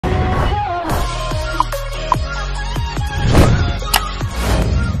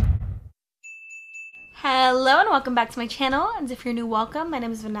Hello and welcome back to my channel, and if you're new, welcome. My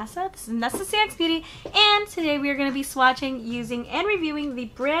name is Vanessa. This is Vanessa CX Beauty, and today we are going to be swatching, using, and reviewing the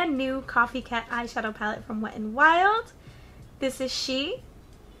brand new Coffee Cat eyeshadow palette from Wet n Wild. This is She.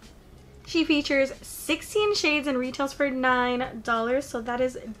 She features 16 shades and retails for $9, so that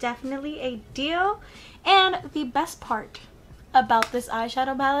is definitely a deal. And the best part about this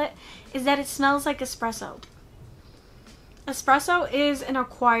eyeshadow palette is that it smells like espresso. Espresso is an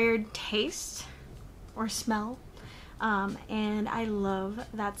acquired taste or smell, and I love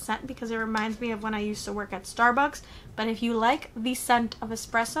that scent because it reminds me of when I used to work at Starbucks. But if you like the scent of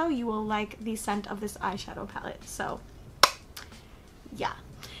espresso, you will like the scent of this eyeshadow palette. So yeah,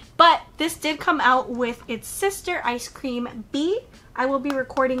 but this did come out with its sister, Ice Cream Bee. I will be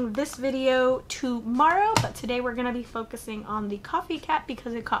recording this video tomorrow, but today we're going to be focusing on the Coffee Cat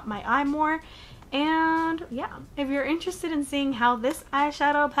because it caught my eye more. And yeah, if you're interested in seeing how this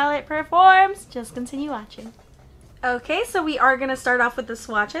eyeshadow palette performs, just continue watching. Okay, so we are going to start off with the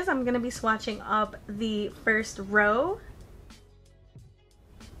swatches. I'm going to be swatching up the first row.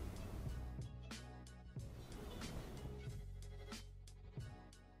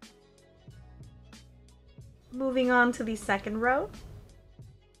 Moving on to the second row.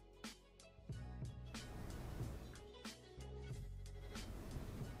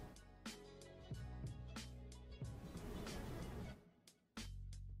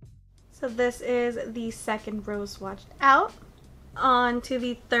 So this is the second row swatched out. On to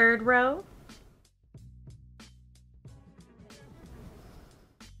the third row.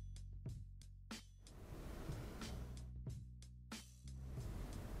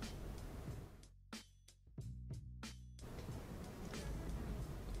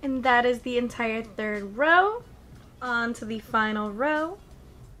 And that is the entire third row. On to the final row.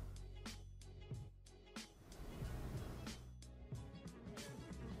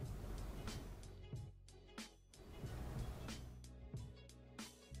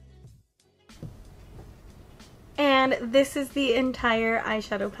 And this is the entire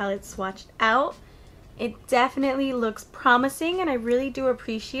eyeshadow palette swatched out. It definitely looks promising, and I really do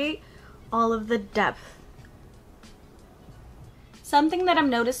appreciate all of the depth. Something that I'm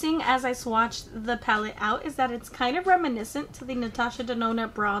noticing as I swatched the palette out is that it's kind of reminiscent to the Natasha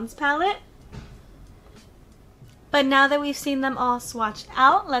Denona Bronze palette. But now that we've seen them all swatched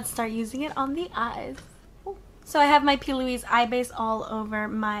out, let's start using it on the eyes. So I have my P. Louise eye base all over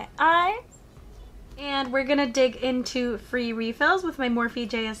my eye. And we're gonna dig into free refills with my Morphe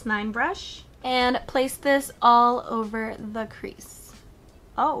JS9 brush and place this all over the crease.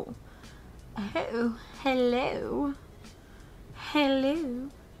 Oh, hello.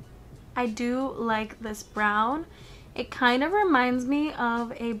 I do like this brown. It kind of reminds me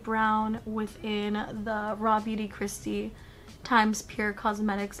of a brown within the Raw Beauty Kristi Times Pure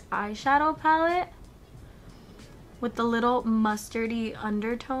Cosmetics eyeshadow palette with the little mustardy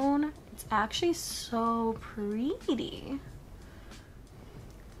undertone. It's actually so pretty.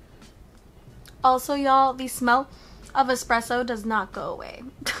 Also, y'all, the smell of espresso does not go away.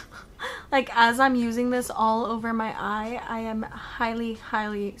 Like, as I'm using this all over my eye, I am highly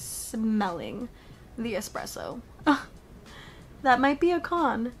smelling the espresso. That might be a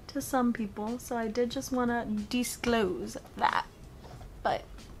con to some people, so I did just want to disclose that. But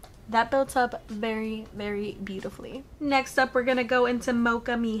that built up very beautifully. Next up, we're gonna go into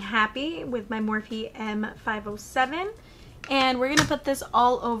Mocha Me Happy with my Morphe M507. And we're gonna put this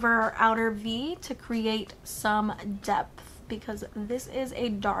all over our outer V to create some depth because this is a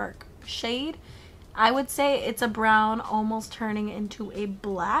dark shade. I would say it's a brown almost turning into a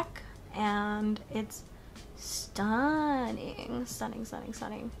black, and it's stunning.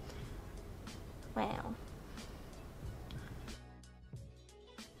 Wow.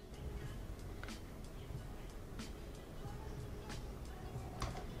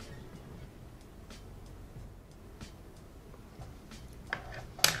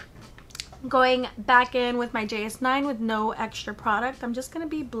 Going back in with my JS9 with no extra product. I'm just going to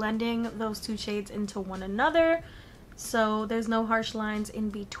be blending those two shades into one another so there's no harsh lines in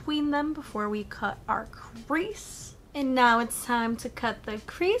between them before we cut our crease. And now it's time to cut the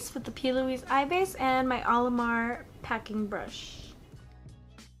crease with the P. Louise eye base and my Alamar packing brush.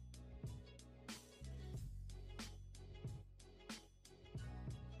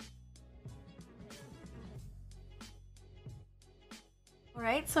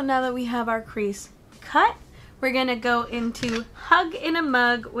 Alright, so now that we have our crease cut, we're gonna go into Hug in a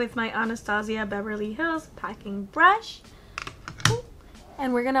Mug with my Anastasia Beverly Hills packing brush.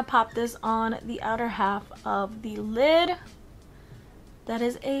 And we're gonna pop this on the outer half of the lid. That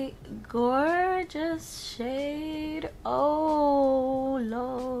is a gorgeous shade. Oh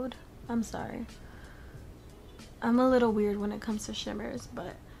Lord, I'm sorry. I'm a little weird when it comes to shimmers,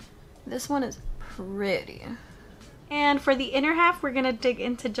 but this one is pretty. And for the inner half, we're gonna dig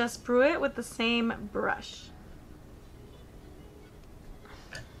into Just Brew It with the same brush.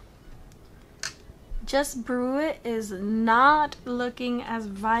 Just Brew It is not looking as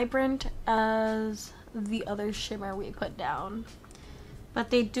vibrant as the other shimmer we put down, but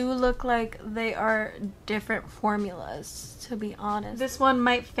they do look like they are different formulas, to be honest. This one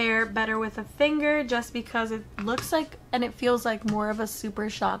might fare better with a finger just because it looks like and it feels like more of a Super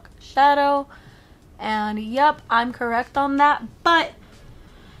Shock shadow. And yep, I'm correct on that. But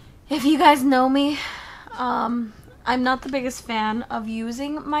if you guys know me, I'm not the biggest fan of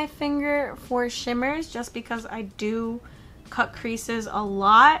using my finger for shimmers just because I do cut creases a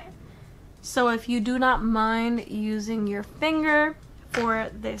lot. So if you do not mind using your finger for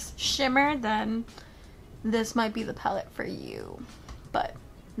this shimmer, then this might be the palette for you. But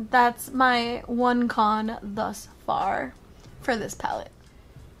that's my one con thus far for this palette.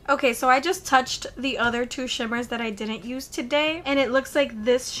 Okay, so I just touched the other two shimmers that I didn't use today, and it looks like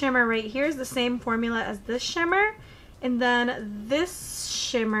this shimmer right here is the same formula as this shimmer, and then this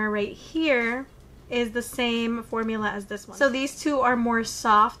shimmer right here is the same formula as this one. So these two are more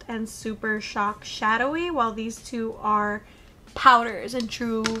soft and Super Shock shadowy, while these two are powders and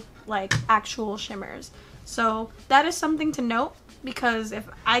true like actual shimmers. So that is something to note, because if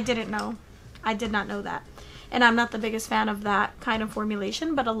I didn't know, I did not know that. And I'm not the biggest fan of that kind of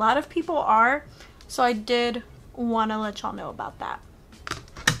formulation, but a lot of people are. So I did want to let y'all know about that.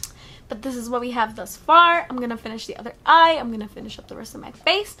 But this is what we have thus far. I'm going to finish the other eye. I'm going to finish up the rest of my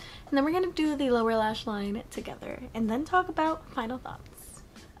face. And then we're going to do the lower lash line together. And then talk about final thoughts.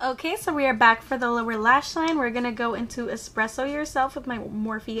 Okay, so we are back for the lower lash line. We're going to go into Espresso Yourself with my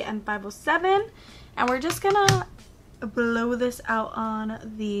Morphe M507. And we're just going to blow this out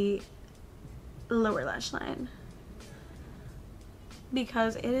on the lower lash line,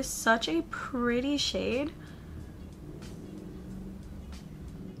 because it is such a pretty shade.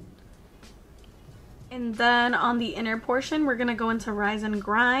 And then on the inner portion, we're gonna go into Rise and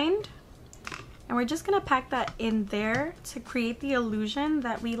Grind, and we're just gonna pack that in there to create the illusion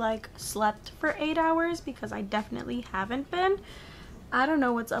that we like slept for 8 hours, because I definitely haven't been. I don't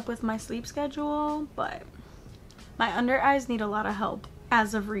know what's up with my sleep schedule, but my under eyes need a lot of help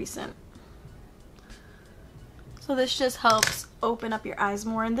as of recent. So this just helps open up your eyes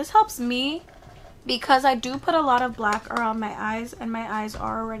more, and this helps me because I do put a lot of black around my eyes, and my eyes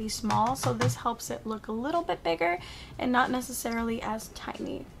are already small, so this helps it look a little bit bigger and not necessarily as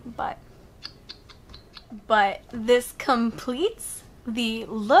tiny. But this completes the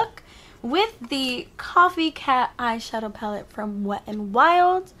look with the Coffee Cat eyeshadow palette from Wet n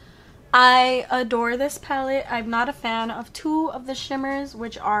Wild. I adore this palette. I'm not a fan of two of the shimmers,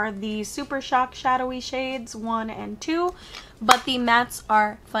 which are the Super Shock shadowy shades 1 and 2, but the mattes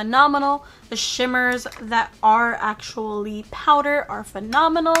are phenomenal. The shimmers that are actually powder are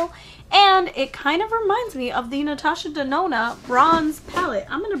phenomenal, and it kind of reminds me of the Natasha Denona bronze palette.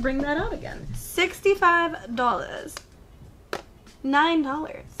 I'm gonna bring that out again. $65.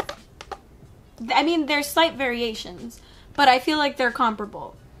 $9. I mean, there's slight variations, but I feel like they're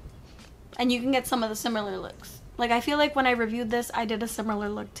comparable. And you can get some of the similar looks. Like, I feel like when I reviewed this, I did a similar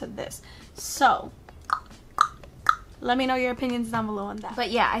look to this. So, let me know your opinions down below on that. But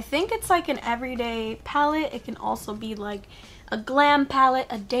yeah, I think it's like an everyday palette. It can also be like a glam palette,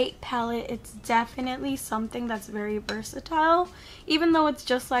 a date palette. It's definitely something that's very versatile. Even though it's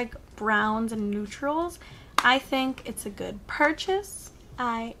just like browns and neutrals, I think it's a good purchase.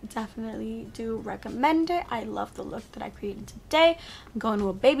 I definitely do recommend it. I love the look that I created today. I'm going to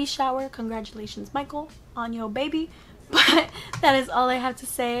a baby shower. Congratulations, Michael, on your baby. But that is all I have to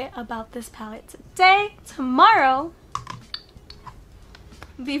say about this palette today. Tomorrow,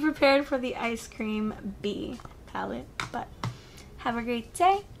 be prepared for the Ice Cream Bee palette. But have a great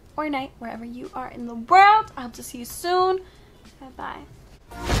day or night wherever you are in the world. I hope to see you soon. Bye-bye.